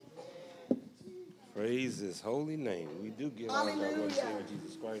Praise his holy name. We do give honor to our Lord and Savior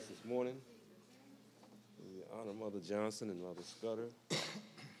Jesus Christ this morning. We honor Mother Johnson and Mother Scudder,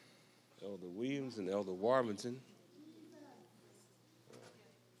 Elder Williams and Elder Warmington,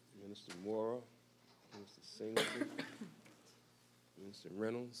 Minister Mora, Minister Singleton, Minister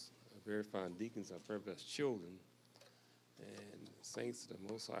Reynolds, our very fine deacons, our very best children, and saints of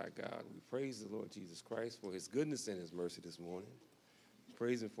the Most High God. We praise the Lord Jesus Christ for his goodness and his mercy this morning.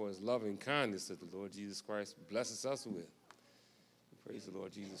 Praise him for his loving kindness that the Lord Jesus Christ blesses us with. We praise the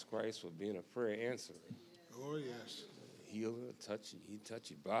Lord Jesus Christ for being a prayer answerer. Oh, yes. Healer, he touched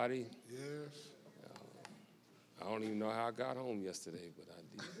your body. Yes. I don't even know how I got home yesterday, but I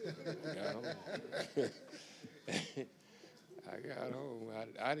did. I got home. I got home.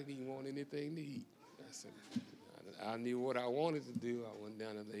 I didn't even want anything to eat. I knew what I wanted to do. I went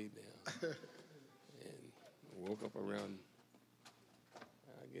down and laid down. And woke up around,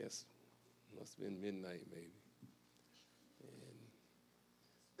 I guess, must have been midnight maybe.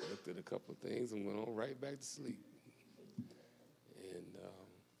 And looked at a couple of things and went on right back to sleep. And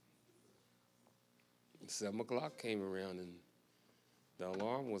 7 o'clock came around and the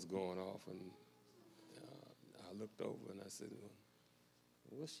alarm was going off. And I looked over and I said, well,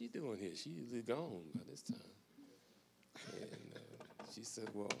 what's she doing here? She's usually gone by this time. And she said,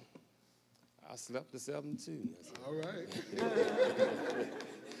 well, I slept at 7 too. Said, all right.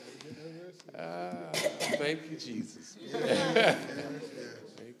 Thank you, Jesus. Yes.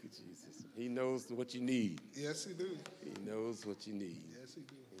 Thank you, Jesus. He knows what you need. Yes, he do. He knows what you need. Yes, he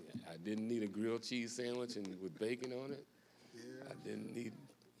do. I didn't need a grilled cheese sandwich and with bacon on it. Yeah. I didn't need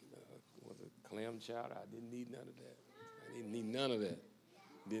clam chowder. I didn't need none of that. I didn't need none of that.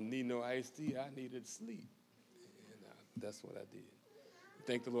 Didn't need no iced tea. I needed sleep. And that's what I did.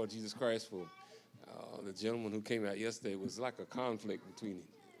 Thank the Lord Jesus Christ for the gentleman who came out yesterday. It was like a conflict between him.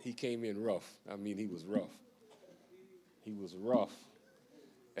 He came in rough. I mean, he was rough. He was rough.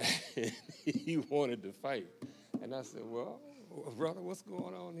 And he wanted to fight. And I said, well, brother, what's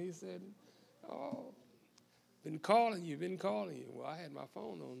going on? He said, oh, been calling you. Well, I had my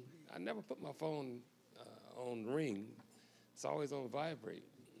phone on. I never put my phone on ring. It's always on vibrate.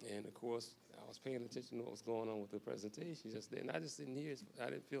 And, of course, I was paying attention to what was going on with the presentation just then. I just didn't hear it.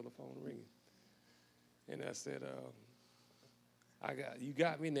 I didn't feel the phone ringing. And I said, you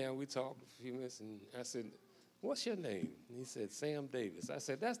got me now. We talked a few minutes, and I said, what's your name? And he said, Sam Davis. I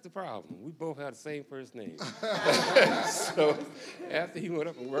said, that's the problem. We both have the same first name. So after he went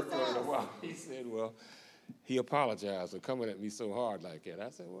up and worked for it a while, he said, well, he apologized for coming at me so hard like that. I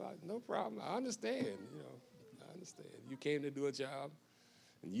said, well, no problem. I understand. I understand. You came to do a job,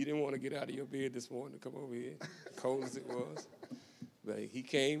 and you didn't want to get out of your bed this morning to come over here, cold as it was. But he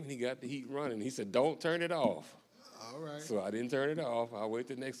came, and he got the heat running. He said, don't turn it off. All right. So I didn't turn it off. I'll wait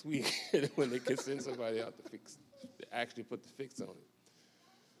till next week when they can send somebody out to actually put the fix on it.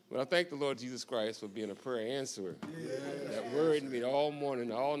 But I thank the Lord Jesus Christ for being a prayer answerer. Yes. That worried me all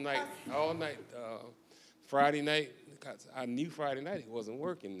morning, all night. Friday night, I knew Friday night it wasn't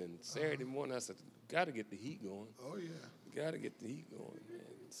working. And Saturday morning, I said, got to get the heat going. Oh, yeah. Got to get the heat going, man.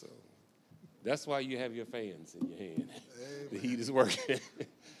 So that's why you have your fans in your hand. Amen. The heat is working.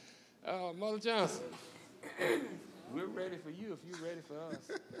 Mother Johnson, we're ready for you if you're ready for us.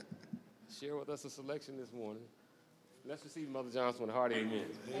 Share with us a selection this morning. Let's receive Mother Johnson with a hearty amen.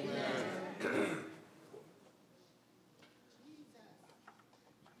 Amen.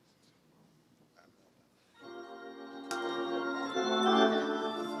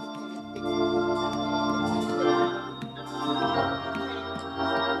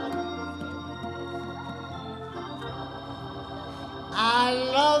 I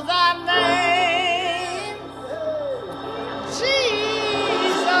love thy name, Jesus.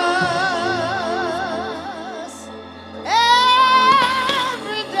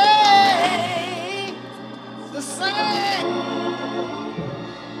 Every day the same,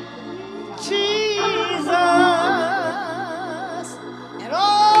 Jesus. And oh,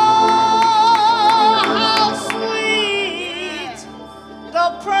 how sweet the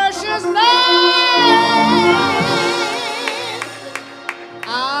precious name.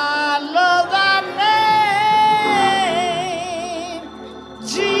 I love thy name,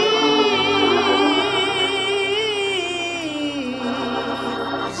 Jesus.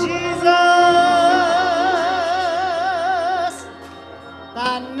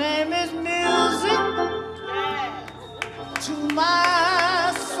 Thy name is music to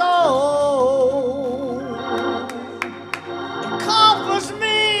my soul. It comforts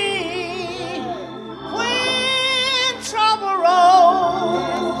me when trouble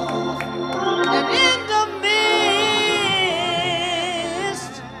rolls, and in the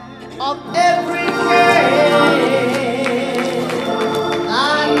midst of every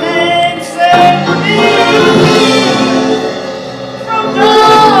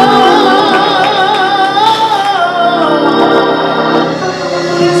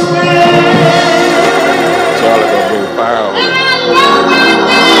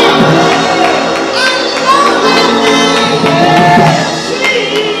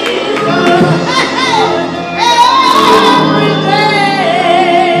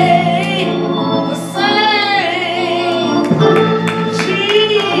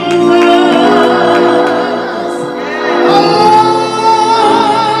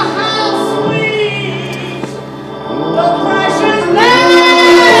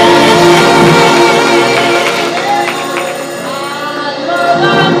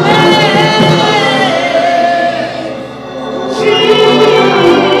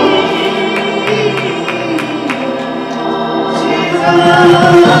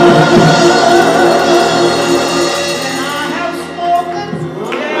have spoken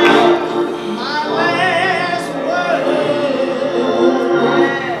my last word,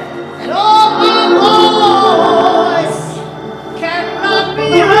 and all my voice cannot be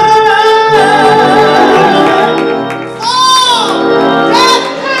heard. For that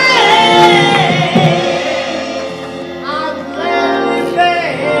pain I'm gladly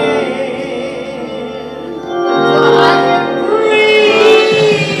bear, for I can breathe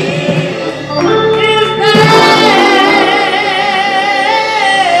His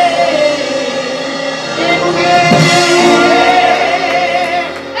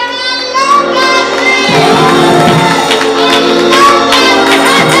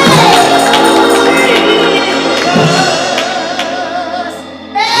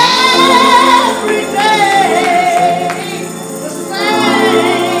every day the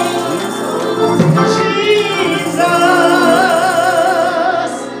same. Jesus,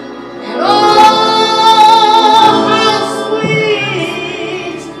 and oh, how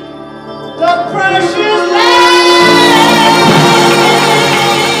sweet the precious name.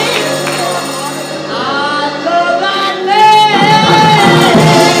 I love thy name,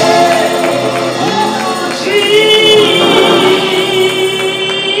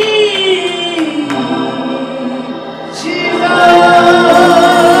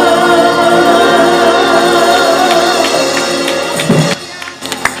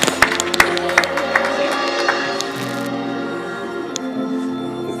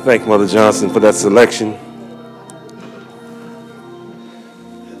 Thank Mother Johnson for that selection.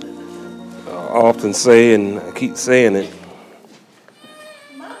 I often say, and I keep saying it,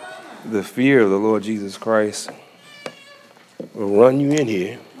 the fear of the Lord Jesus Christ will run you in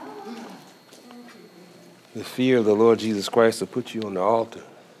here. The fear of the Lord Jesus Christ will put you on the altar.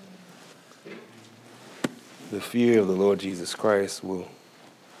 The fear of the Lord Jesus Christ will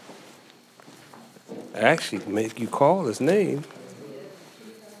actually make you call His name,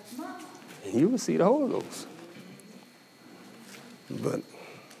 and you will see the Holy Ghost. But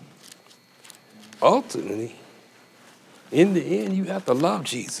ultimately, in the end, you have to love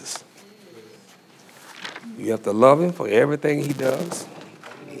Jesus. You have to love Him for everything He does,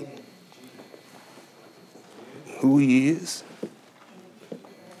 who He is.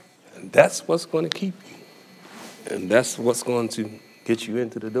 And that's what's going to keep you. And that's what's going to get you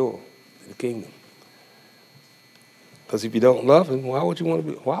into the door of the kingdom. Because if you don't love Him, why would you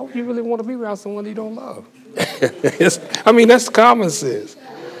really want to be around someone you don't love? That's common sense.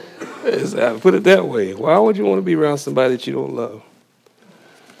 I put it that way. Why would you want to be around somebody that you don't love?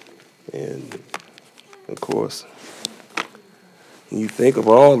 And, of course, when you think of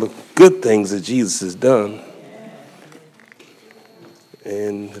all the good things that Jesus has done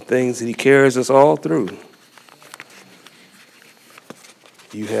and the things that He carries us all through,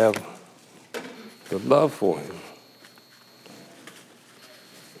 you have the love for Him.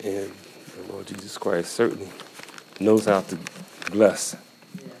 And the Lord Jesus Christ certainly knows how to bless,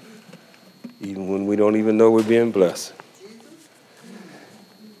 even when we don't even know we're being blessed.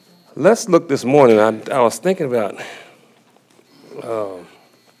 Let's look this morning. I was thinking about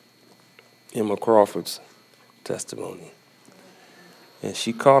Emma Crawford's testimony. And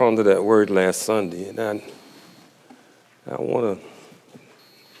she caught on to that word last Sunday. And I want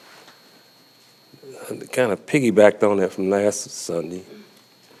to kind of piggybacked on that from last Sunday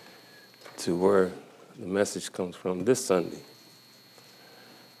to where the message comes from this Sunday.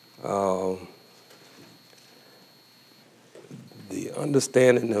 The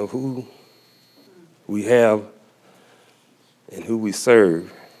understanding of who we have and who we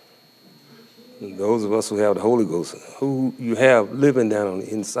serve, and those of us who have the Holy Ghost, who you have living down on the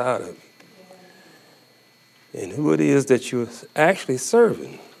inside of you, and who it is that you're actually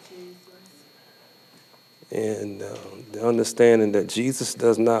serving. And the understanding that Jesus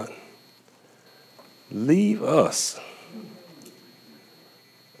does not leave us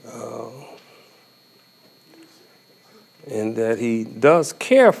and that He does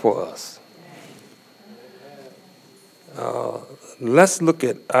care for us. Let's look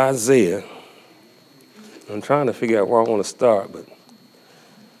at Isaiah. I'm trying to figure out where I want to start, but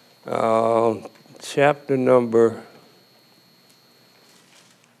chapter number,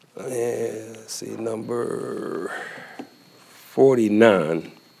 number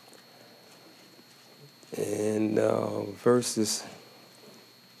 49, and verses.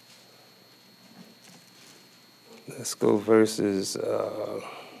 Let's go verses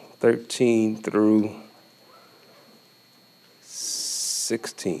 13 through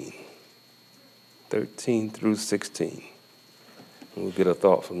 16. 13 through 16. And we'll get a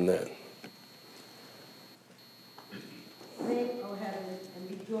thought from that. Go ahead and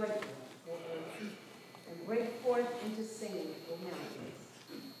read joyful, O earth, and break forth into singing, O mountains.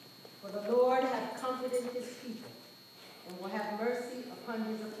 For the Lord hath comforted his people, and will have mercy upon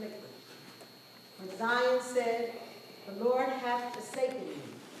his afflicted. When Zion said, the Lord hath forsaken me,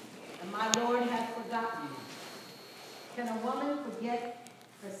 and my Lord hath forgotten me. Can a woman forget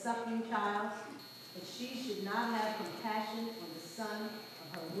her suckling child, that she should not have compassion on the son of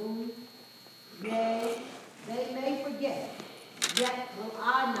her womb? Yea, they may forget, yet will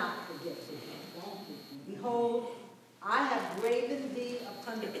I not forget thee. Behold, I have graven thee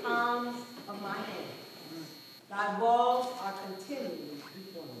upon the palms of my hand. Thy walls are continually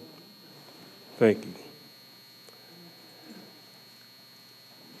before me. Thank you.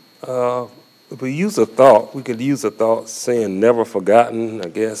 If we use a thought, we could use a thought saying never forgotten, I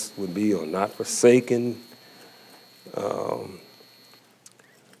guess, would be, or not forsaken.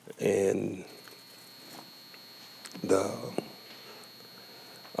 And the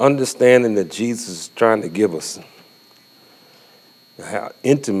understanding that Jesus is trying to give us how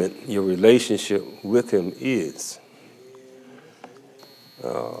intimate your relationship with him is.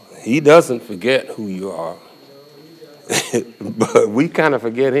 He doesn't forget who you are, but we kind of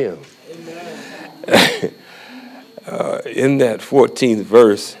forget him. In that 14th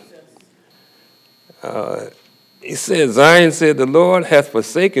verse, he said, Zion said, the Lord hath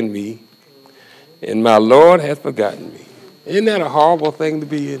forsaken me, and my Lord hath forgotten me. Isn't that a horrible thing to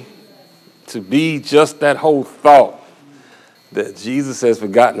be in? To be just that whole thought that Jesus has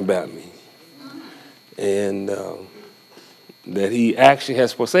forgotten about me, and that he actually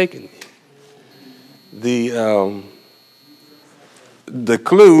has forsaken me. The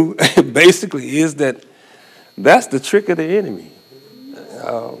clue basically is that that's the trick of the enemy.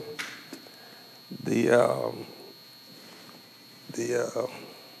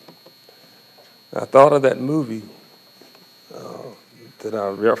 I thought of that movie that I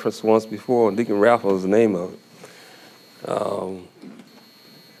referenced once before, and Deacon Ralph was the name of it,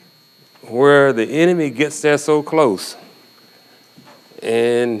 where the enemy gets there so close,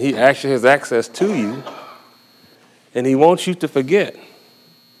 and he actually has access to you, and he wants you to forget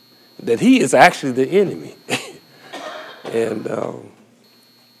that he is actually the enemy. And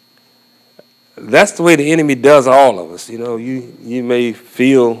that's the way the enemy does all of us. You know, you may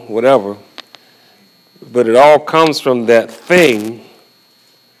feel whatever, but it all comes from that thing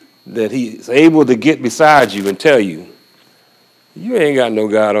that he's able to get beside you and tell you, you ain't got no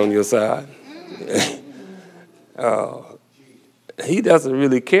God on your side. He doesn't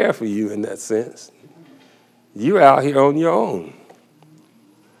really care for you in that sense. You're out here on your own.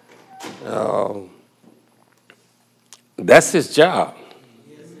 That's his job.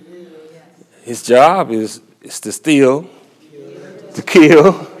 His job is to steal, to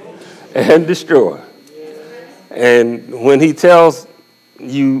kill, and destroy. And when he tells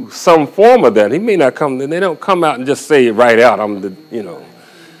you some form of that, he may not come, they don't come out and just say it right out.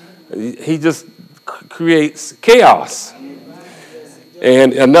 He just creates chaos.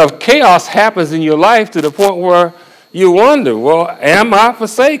 And enough chaos happens in your life to the point where you wonder, well, am I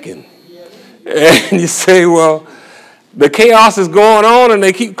forsaken? And you say, well, the chaos is going on and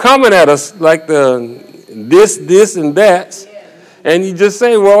they keep coming at us like this, and that. And you just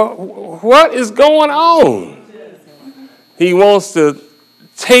say, well, what is going on? He wants to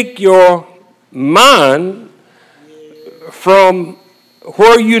take your mind from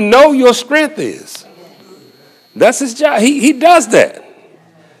where you know your strength is. That's his job. He does that.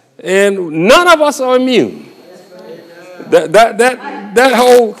 And none of us are immune. That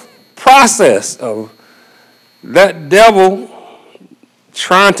whole process of that devil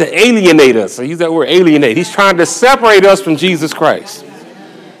trying to alienate us. I use that word, alienate. He's trying to separate us from Jesus Christ.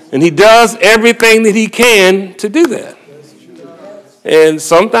 And he does everything that he can to do that. And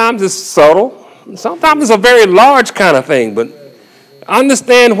sometimes it's subtle. Sometimes it's a very large kind of thing. But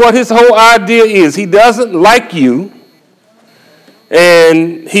understand what his whole idea is. He doesn't like you.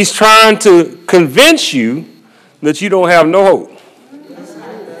 And he's trying to convince you that you don't have no hope.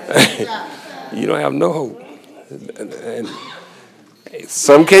 You don't have no hope. And in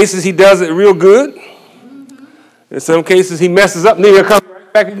some cases, he does it real good. In some cases, he messes up, and then he'll come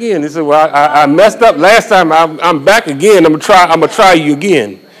right back again. He said, well, I messed up last time. I'm back again. I'm gonna try you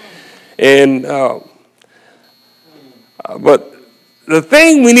again. And but the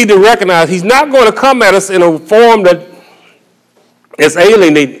thing we need to recognize, he's not going to come at us in a form that is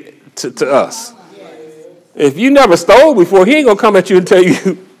alienating to us. If you never stole before, he ain't going to come at you and tell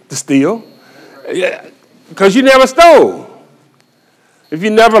you to steal. Yeah, because you never stole. If you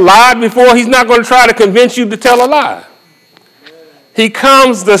never lied before, he's not going to try to convince you to tell a lie. He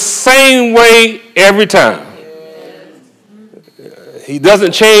comes the same way every time. He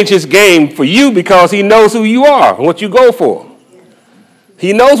doesn't change his game for you because he knows who you are and what you go for.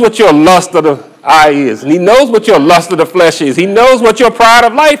 He knows what your lust of the eye is, and he knows what your lust of the flesh is. He knows what your pride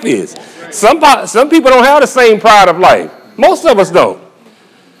of life is. Some people don't have the same pride of life. Most of us don't.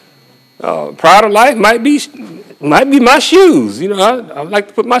 Pride of life might be my shoes. You know, I like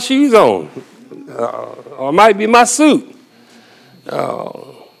to put my shoes on. Or it might be my suit.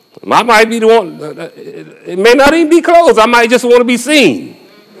 I might be the one. It may not even be clothes. I might just want to be seen.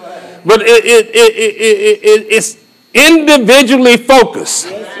 But it's individually focused.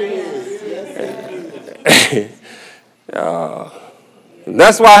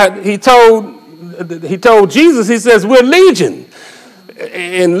 That's why he told Jesus. He says we're legion,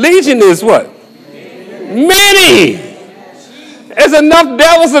 and legion is what? Many. There's enough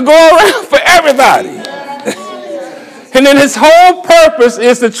devils to go around for everybody. And then his whole purpose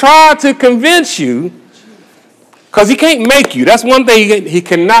is to try to convince you, because he can't make you. That's one thing, he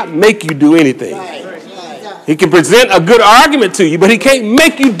cannot make you do anything. He can present a good argument to you, but he can't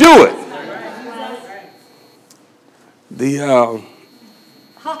make you do it.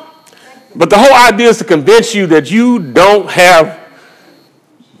 But the whole idea is to convince you that you don't have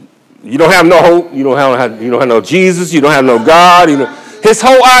no hope, you don't have no Jesus, you don't have no God. His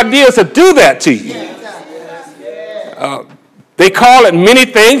whole idea is to do that to you. They call it many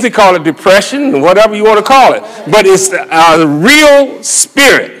things. They call it depression, whatever you want to call it. But it's a real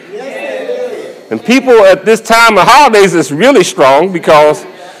spirit. And people at this time of holidays is really strong because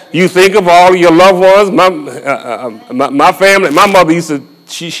you think of all your loved ones. My family, my mother used to,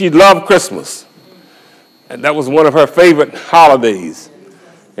 she loved Christmas. And that was one of her favorite holidays.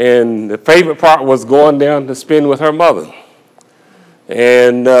 And the favorite part was going down to spend with her mother.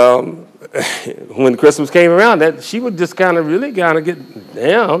 And when Christmas came around, that she would just kind of get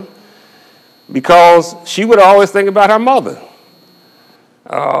down because she would always think about her mother.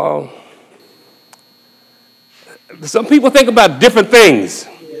 Some people think about different things,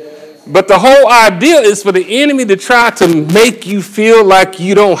 but the whole idea is for the enemy to try to make you feel like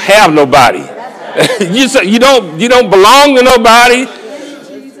you don't have nobody. you don't belong to nobody.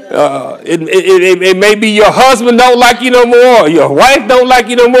 It may be your husband don't like you no more, or your wife don't like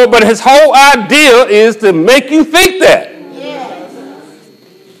you no more, but his whole idea is to make you think that.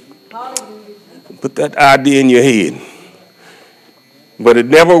 Put that idea in your head. But it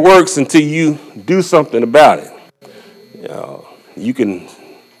never works until you do something about it. You can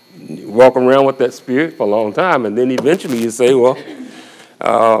walk around with that spirit for a long time, and then eventually you say, well,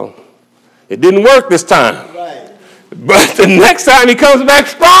 it didn't work this time. But the next time he comes back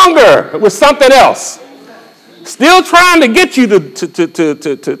stronger with something else. Still trying to get you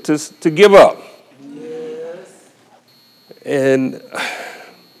to give up. And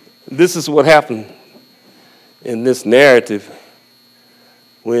this is what happened in this narrative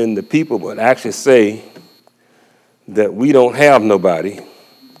when the people would actually say that we don't have nobody,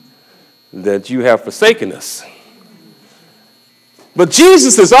 that you have forsaken us. But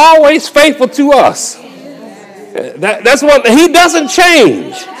Jesus is always faithful to us. That's what he doesn't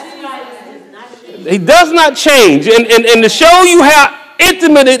change. He does not change. And to show you how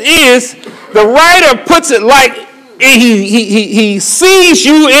intimate it is, the writer puts it like he sees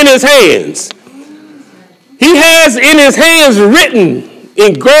you in his hands. He has in his hands written,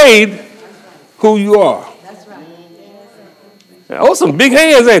 engraved who you are. Oh, some big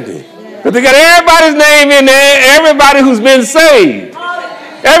hands, ain't they? But they got everybody's name in there, everybody who's been saved,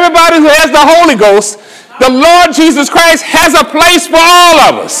 everybody who has the Holy Ghost. The Lord Jesus Christ has a place for all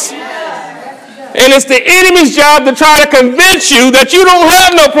of us. And it's the enemy's job to try to convince you that you don't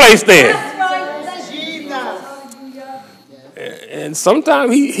have no place there. And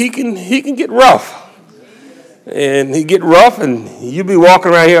sometimes he can get rough. And he get rough, and you be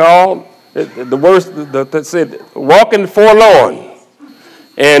walking around here all, the worst that said, walking forlorn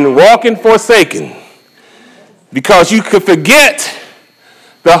and walking forsaken, because you could forget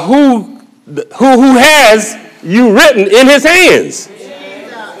the who has you written in his hands.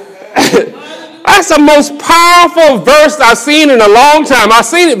 That's the most powerful verse I've seen in a long time. I've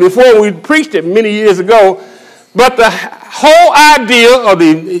seen it before. We preached it many years ago. But the whole idea of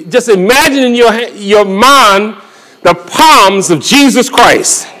just imagine in your mind the palms of Jesus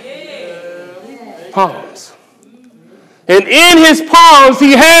Christ. Palms. And in his palms,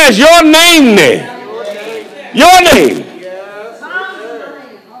 he has your name there. Your name.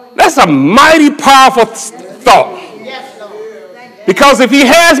 That's a mighty powerful thought. Because if he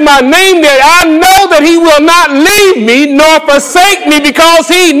has my name there, I know that he will not leave me nor forsake me because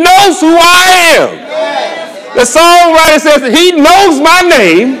he knows who I am. The songwriter says that he knows my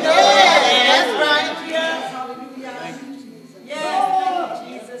name.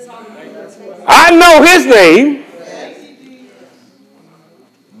 I know his name.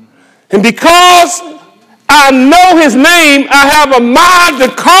 And because I know his name, I have a mind to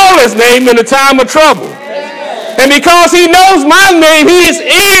call his name in the time of trouble. And because he knows my name, his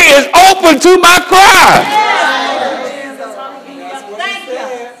ear is open to my cry.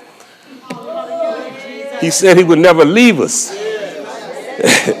 He said he would never leave us,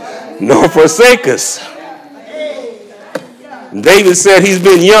 nor forsake us. David said he's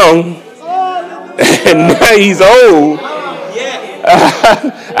been young, and now he's old.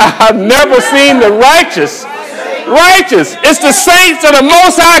 I've never seen the righteous. It's the saints of the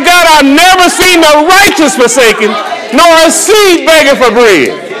Most High God. I've never seen the righteous forsaken, nor a seed begging for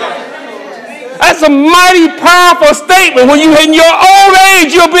bread. That's a mighty powerful statement. When you're in your old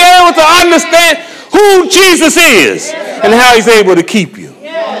age, you'll be able to understand who Jesus is and how he's able to keep you.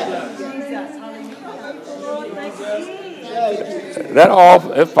 That all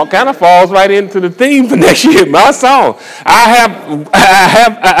kind of falls right into the theme for next year. My song. I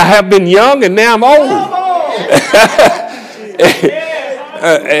have been young and now I'm old.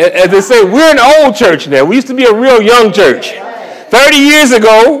 As they say, we're an old church now. We used to be a real young church. 30 years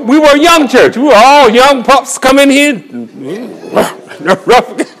ago, we were a young church. We were all young pups coming here,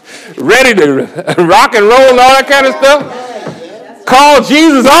 ready to rock and roll and all that kind of stuff. Call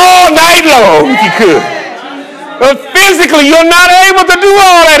Jesus all night long if you could. But physically, you're not able to do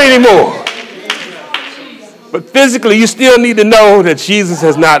all that anymore. But physically, you still need to know that Jesus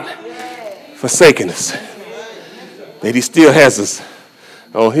has not forsaken us. That he still has us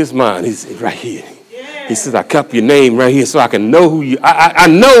on his mind. He's right here. He says, I kept your name right here so I can know who you are. I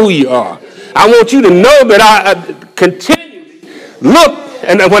know who you are. I want you to know that I continually look,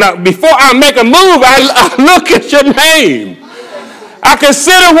 and before I make a move, I look at your name. I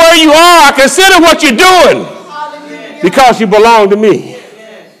consider where you are. I consider what you're doing. Because you belong to me.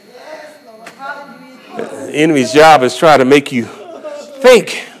 The enemy's job is try to make you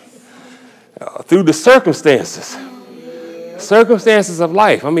think through the circumstances of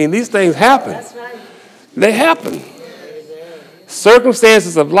life. I mean, these things happen. They happen.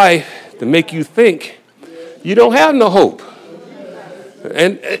 Circumstances of life to make you think you don't have no hope.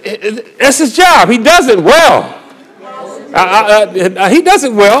 And that's his job. He does it well. He does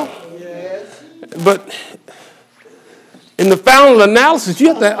it well. But in the final analysis, you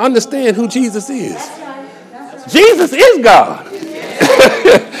have to understand who Jesus is. Jesus is God.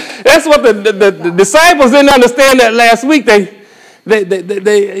 That's what the disciples didn't understand that last week. They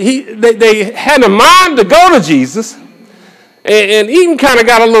had a mind to go to Jesus, and even kind of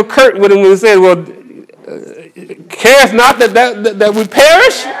got a little curt with him when he said, well, cares not that we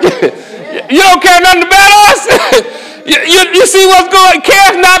perish? You don't care nothing about us? you see what's going on?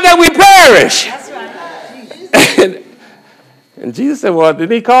 Cares not that we perish. And Jesus said, well, did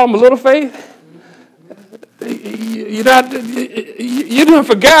he call him a little faith? You done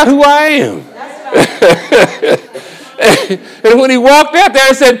forgot who I am. And when he walked out there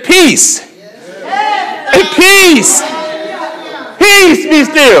and said, peace. Peace. Peace be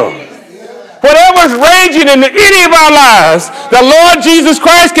still. Whatever's raging in any of our lives, the Lord Jesus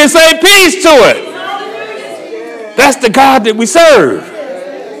Christ can say peace to it. That's the God that we serve.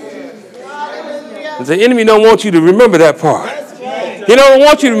 And the enemy don't want you to remember that part. He don't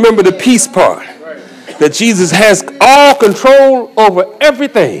want you to remember the peace part. That Jesus has all control over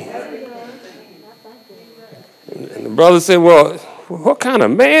everything. And the brother said, well, what kind of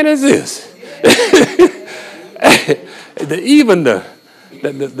man is this? Even the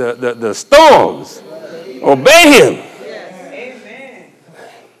storms obey him.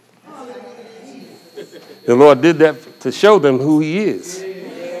 The Lord did that to show them who he is.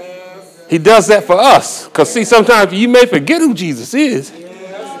 He does that for us. Because, see, sometimes you may forget who Jesus is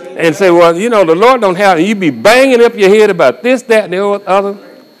and say, well, the Lord don't have it. You be banging up your head about this, that, and the other.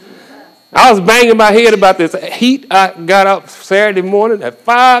 I was banging my head about this heat. I got up Saturday morning at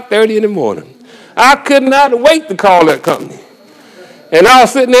 5:30 in the morning. I could not wait to call that company. And I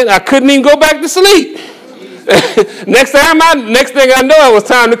was sitting there, I couldn't even go back to sleep. Next thing I know, it was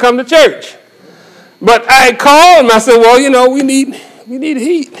time to come to church. But I had called and I said, well, we need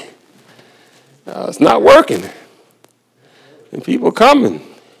heat. It's not working. And people coming.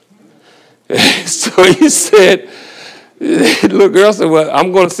 So he said, the little girl said, well,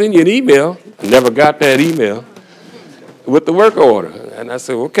 I'm going to send you an email. I never got that email with the work order. And I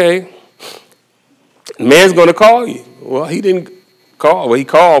said, okay. The man's going to call you. Well, he didn't call. Well, he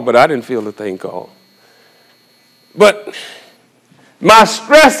called, but I didn't feel the thing call. But my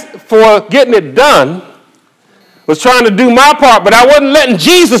stress for getting it done was trying to do my part, but I wasn't letting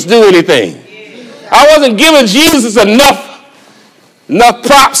Jesus do anything. I wasn't giving Jesus enough enough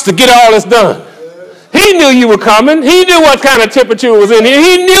props to get all this done. He knew you were coming. He knew what kind of temperature was in here.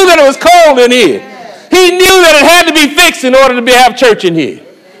 He knew that it was cold in here. He knew that it had to be fixed in order to have church in here.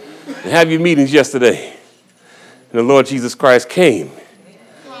 And have your meetings yesterday. And the Lord Jesus Christ came.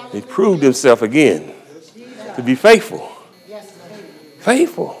 He proved himself again to be faithful.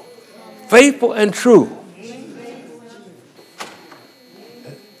 Faithful. Faithful and true.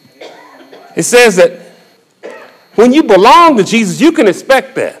 It says that when you belong to Jesus, you can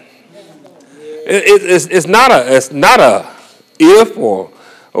expect that. It's not a if or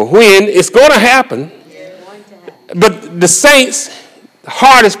when. It's going to happen. But the saints, the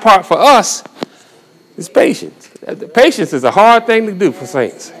hardest part for us is patience. Patience is a hard thing to do for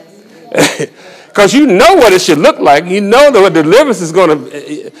saints. Because you know what it should look like. You know what deliverance is going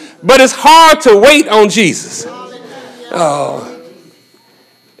to. But it's hard to wait on Jesus.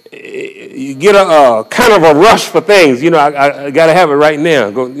 You get a kind of a rush for things. I got to have it right now.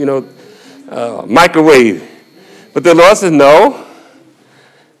 Microwave. But the Lord says, no.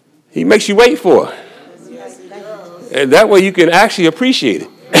 He makes you wait for it. And that way you can actually appreciate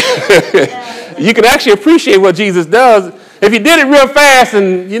it. You can actually appreciate what Jesus does. If you did it real fast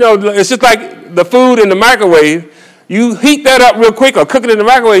and, it's just like the food in the microwave. You heat that up real quick or cook it in the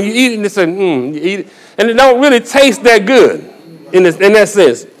microwave, you eat it and it's you eat it. And it don't really taste that good in that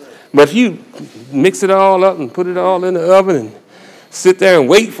sense. But if you mix it all up and put it all in the oven and sit there and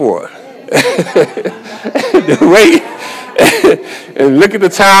wait for it. Wait and look at the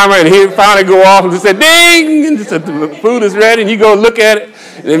timer and hear it finally go off and just say ding and the food is ready and you go look at it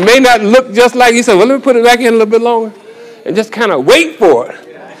and it may not look just like you said, well, let me put it back in a little bit longer and just kind of wait for it.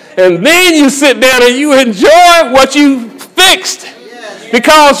 And then you sit down and you enjoy what you fixed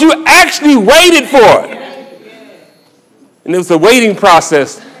because you actually waited for it. And it was a waiting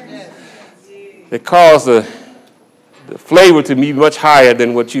process that caused the flavor to be much higher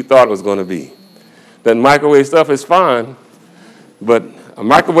than what you thought it was going to be. That microwave stuff is fine, but a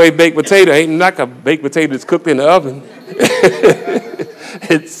microwave baked potato ain't like a baked potato that's cooked in the oven.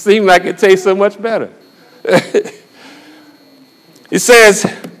 It seemed like it tastes so much better. It says,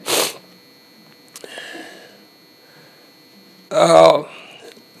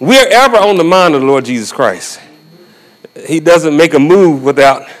 we're ever on the mind of the Lord Jesus Christ. He doesn't make a move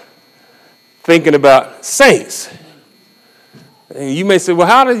without thinking about saints. And you may say, well,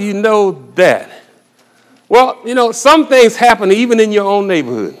 how do you know that? Well, some things happen even in your own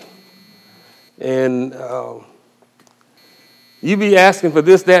neighborhood. And you be asking for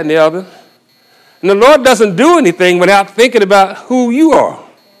this, that, and the other. And the Lord doesn't do anything without thinking about who you are.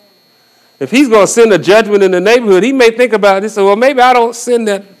 If he's going to send a judgment in the neighborhood, he may think about it and say, well, maybe I don't send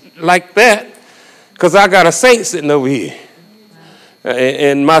that like that because I got a saint sitting over here.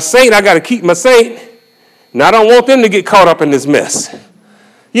 And my saint, I got to keep my saint. And I don't want them to get caught up in this mess.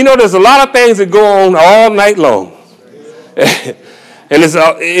 There's a lot of things that go on all night long. And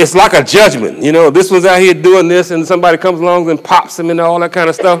it's like a judgment. This one's out here doing this and somebody comes along and pops him and all that kind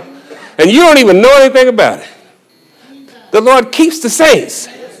of stuff. And you don't even know anything about it. The Lord keeps the saints.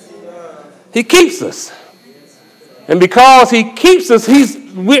 He keeps us. And because he keeps us,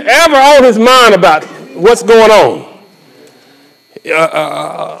 we're ever on his mind about what's going on.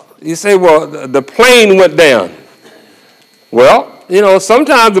 You say, well, the plane went down. Well,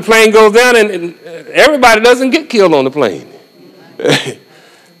 sometimes the plane goes down and everybody doesn't get killed on the plane.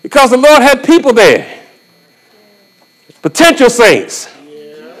 Because the Lord had people there. Potential saints.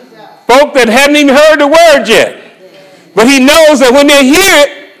 Folk that hadn't even heard the word yet. But he knows that when they hear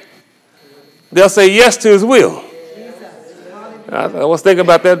it, they'll say yes to his will. I was thinking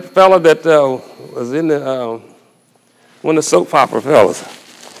about that fella that was in one of the soap opera fellas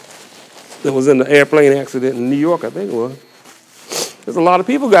that was in the airplane accident in New York, I think it was. There's a lot of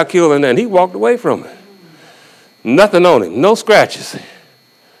people got killed in there, and he walked away from it. Nothing on him, no scratches.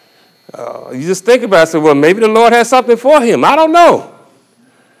 You just think about it, say, well, maybe the Lord has something for him. I don't know.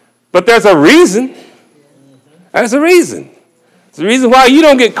 But there's a reason. There's a reason. There's a reason why you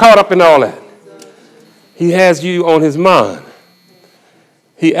don't get caught up in all that. He has you on his mind.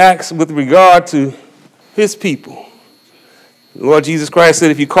 He acts with regard to his people. The Lord Jesus Christ said,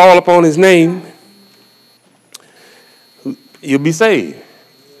 if you call upon his name, you'll be saved.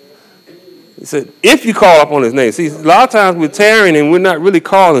 He said, if you call upon his name. See, a lot of times we're tarrying and we're not really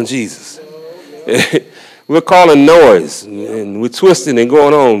calling Jesus. We're calling noise and we're twisting and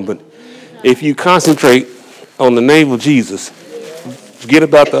going on. But if you concentrate on the name of Jesus, forget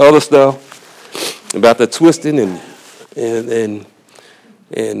about the other stuff, about the twisting and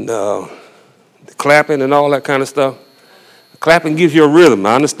the clapping and all that kind of stuff. Clapping gives you a rhythm.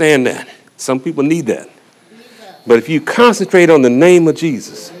 I understand that. Some people need that. But if you concentrate on the name of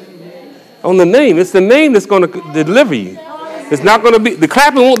Jesus, on the name, it's the name that's going to deliver you. It's not going to be, the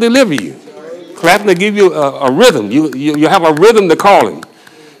clapping won't deliver you. Clapping will give you a rhythm. You have a rhythm to call him.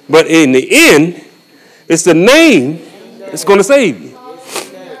 But in the end, it's the name that's going to save you.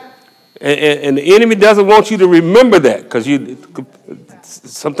 And the enemy doesn't want you to remember that, because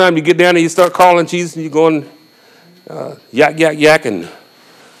sometimes you get down and you start calling Jesus and you're going yak, yak, yak, and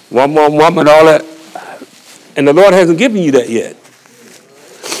wham, wham, wham, and all that. And the Lord hasn't given you that yet.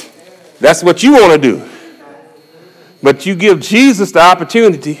 That's what you want to do. But you give Jesus the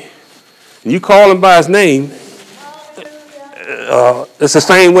opportunity, and you call him by his name. It's the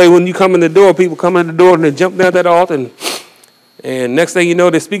same way when you come in the door, people come in the door and they jump down that altar, and next thing you know,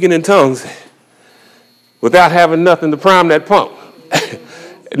 they're speaking in tongues without having nothing to prime that pump.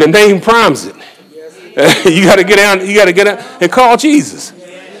 And the name primes it. You got to get out and call Jesus.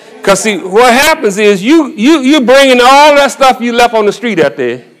 Because see, what happens is you bringing all that stuff you left on the street out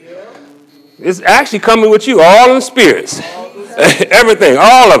there. It's actually coming with you, all in spirits. Everything,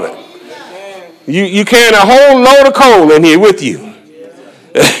 all of it. You carrying a whole load of coal in here with you.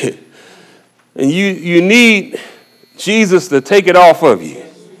 And you need Jesus to take it off of you.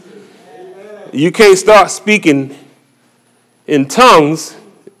 You can't start speaking in tongues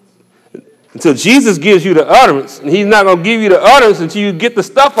until Jesus gives you the utterance. And he's not going to give you the utterance until you get the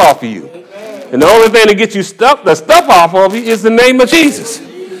stuff off of you. And the only thing to get you the stuff off of you is the name of Jesus.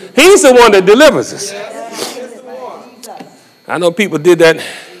 He's the one that delivers us. I know people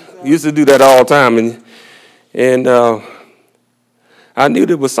used to do that all the time. And I knew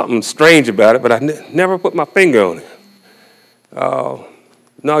there was something strange about it, but I never put my finger on it.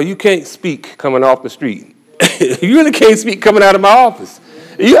 No, you can't speak coming off the street. You really can't speak coming out of my office.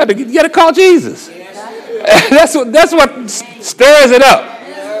 You got to call Jesus. That's what stirs it up.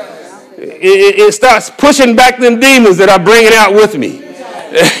 It starts pushing back them demons that are bringing out with me.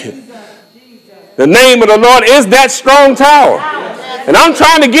 The name of the Lord is that strong tower, and I'm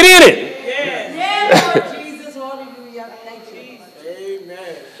trying to get in it.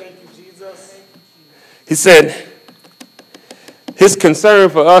 Amen. Thank you, Jesus. He said his concern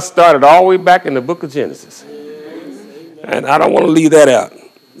for us started all the way back in the book of Genesis. And I don't want to leave that out.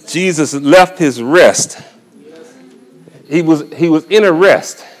 Jesus left his rest. He was in a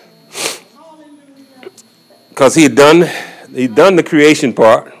rest because he'd done the creation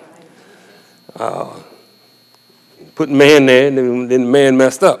part, put man there, and then man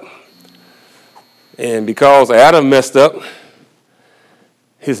messed up. And because Adam messed up,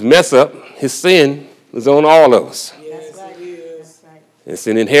 his sin was on all of us. It's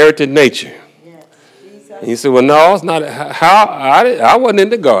an inherited nature. And you say, well, no, it's not. How? I wasn't in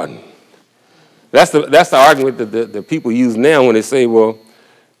the garden. That's the argument that the people use now when they say, well,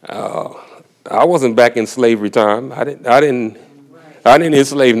 I wasn't back in slavery time. I didn't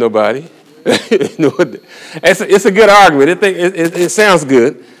enslave nobody. It's a good argument. It sounds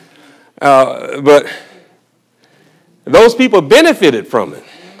good. But those people benefited from it.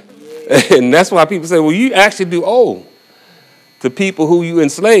 And that's why people say, well, you actually do owe to people who you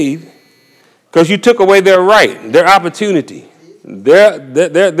enslaved, because you took away their right, their opportunity, their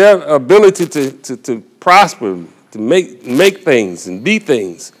ability to prosper, to make things and be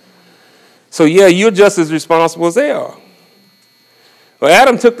things. So yeah, you're just as responsible as they are. Well,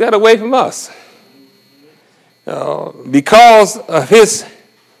 Adam took that away from us because of his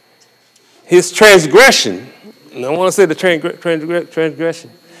transgression. And I want to say the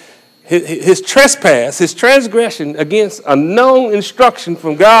transgression. His trespass, his transgression against a known instruction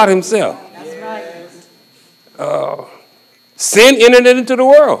from God himself. That's right. Sin entered into the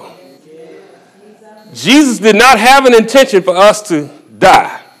world. Jesus did not have an intention for us to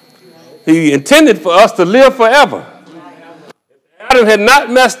die. He intended for us to live forever. If Adam had not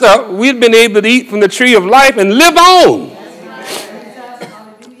messed up, we'd been able to eat from the tree of life and live on.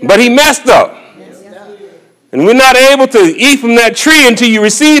 But he messed up. And we're not able to eat from that tree until you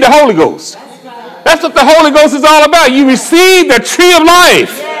receive the Holy Ghost. That's what the Holy Ghost is all about. You receive the tree of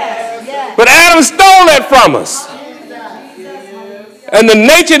life. But Adam stole that from us. And the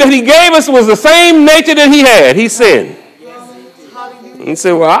nature that he gave us was the same nature that he had. He sinned. He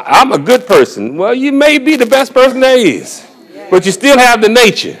said, well, I'm a good person. Well, you may be the best person there is. But you still have the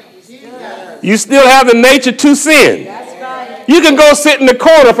nature. You still have the nature to sin. You can go sit in the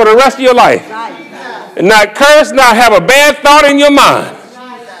corner for the rest of your life. And not curse, not have a bad thought in your mind.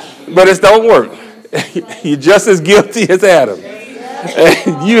 But it don't work. You're just as guilty as Adam.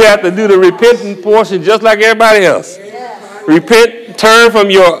 And you have to do the repentant portion just like everybody else. Repent, turn from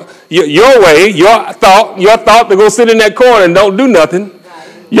your way, your thought to go sit in that corner and don't do nothing.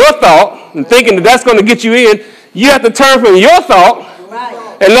 Your thought, and thinking that that's going to get you in, You have to turn from your thought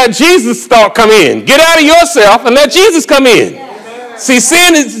and let Jesus' thought come in. Get out of yourself and let Jesus come in. See,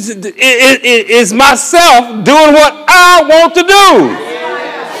 sin is myself doing what I want to do.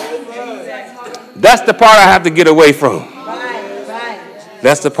 That's the part I have to get away from.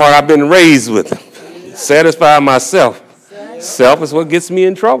 That's the part I've been raised with. Satisfy myself. Self is what gets me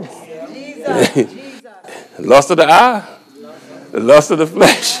in trouble. The lust of the eye, the lust of the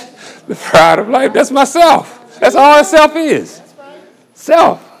flesh, the pride of life. That's myself. That's all self is.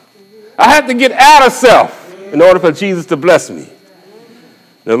 Self. I have to get out of self in order for Jesus to bless me.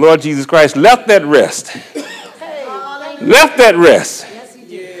 The Lord Jesus Christ left that rest. Left that rest.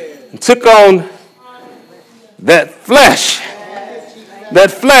 And took on that flesh. That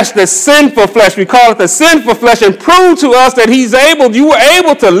flesh, the sinful flesh. We call it the sinful flesh, and proved to us that you were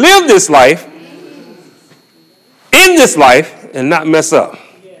able to live this life, in this life, and not mess up.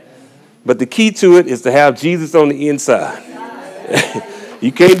 But the key to it is to have Jesus on the inside.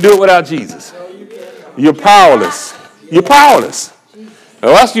 You can't do it without Jesus. You're powerless. You're powerless.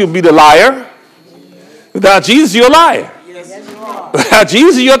 Or else you'll be the liar. Without Jesus, you're a liar. Without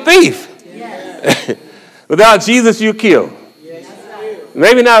Jesus, you're a thief. Without Jesus, you kill.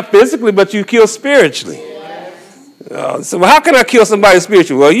 Maybe not physically, but you kill spiritually. So how can I kill somebody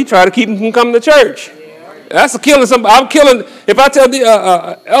spiritually? Well, you try to keep them from coming to church. That's killing somebody. I'm killing. If I tell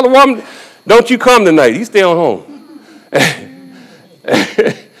the elder woman, don't you come tonight, you stay on home.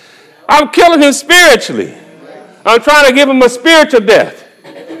 I'm killing him spiritually. I'm trying to give him a spiritual death.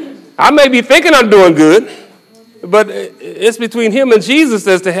 I may be thinking I'm doing good, but it's between him and Jesus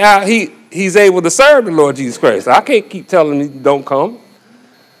as to how he's able to serve the Lord Jesus Christ. I can't keep telling him don't come.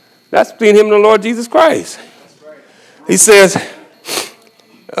 That's between him and the Lord Jesus Christ. He says,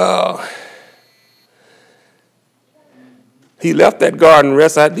 he left that garden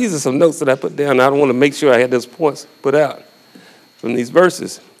rest. These are some notes that I put down. I don't want to make sure I had those points put out from these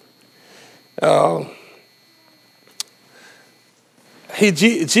verses.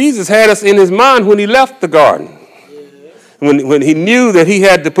 Jesus had us in his mind when he left the garden. When he knew that he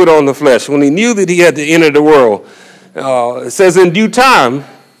had to put on the flesh. When he knew that he had to enter the world. It says in due time,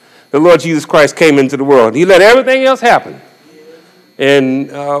 the Lord Jesus Christ came into the world. He let everything else happen. And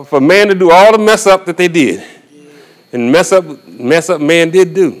for man to do all the mess up that they did. And mess up man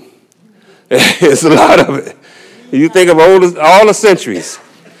did do. It's a lot of it. You think of all the centuries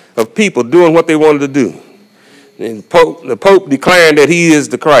of people doing what they wanted to do. And the Pope declaring that he is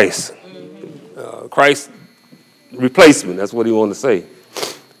the Christ. Christ replacement, that's what he wanted to say.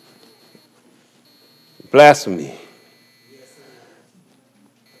 Blasphemy.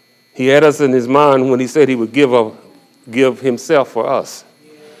 He had us in his mind when he said he would give himself for us.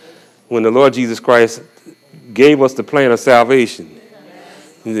 When the Lord Jesus Christ gave us the plan of salvation.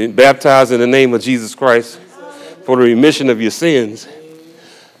 Baptized in the name of Jesus Christ for the remission of your sins.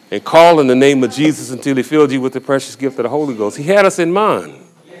 And call in the name of Jesus until he filled you with the precious gift of the Holy Ghost. He had us in mind.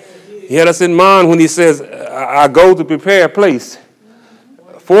 He had us in mind when he says, I go to prepare a place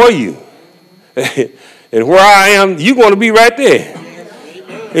for you. And where I am, you're going to be right there.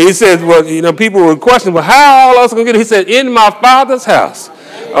 And he says, well, people would question, well, how all else going to get it? He said, in my Father's house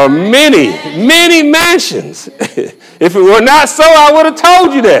are many, many mansions. If it were not so, I would have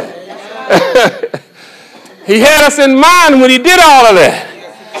told you that. He had us in mind when he did all of that.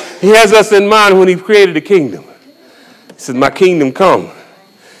 He has us in mind when he created the kingdom. He said, my kingdom come.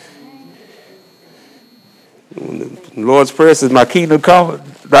 When the Lord's Prayer says, my kingdom come,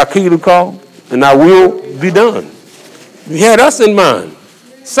 thy kingdom come, and thy will be done. He had us in mind.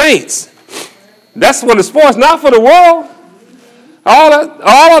 Saints. That's what it's for. It's not for the world.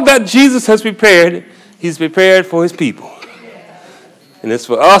 All of that Jesus has prepared, he's prepared for his people. And it's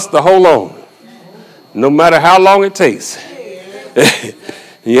for us to hold on, no matter how long it takes.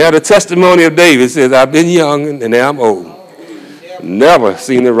 You have the testimony of David. It says, I've been young and now I'm old. Never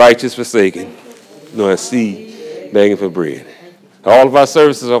seen the righteous forsaken, nor a seed begging for bread. All of our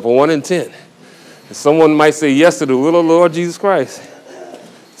services are for one intent. And someone might say yes to the will of the Lord Jesus Christ.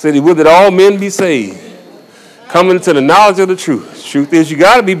 Said he would that all men be saved, coming to the knowledge of the truth. Truth is, you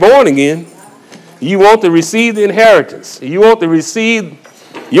got to be born again. You want to receive the inheritance. You want to receive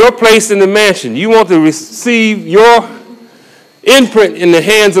your place in the mansion. You want to receive your imprint in the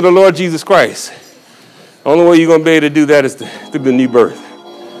hands of the Lord Jesus Christ. The only way you're going to be able to do that is through the new birth.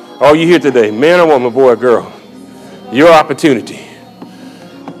 All you here today, man or woman, boy or girl, your opportunity.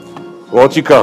 Won't you come?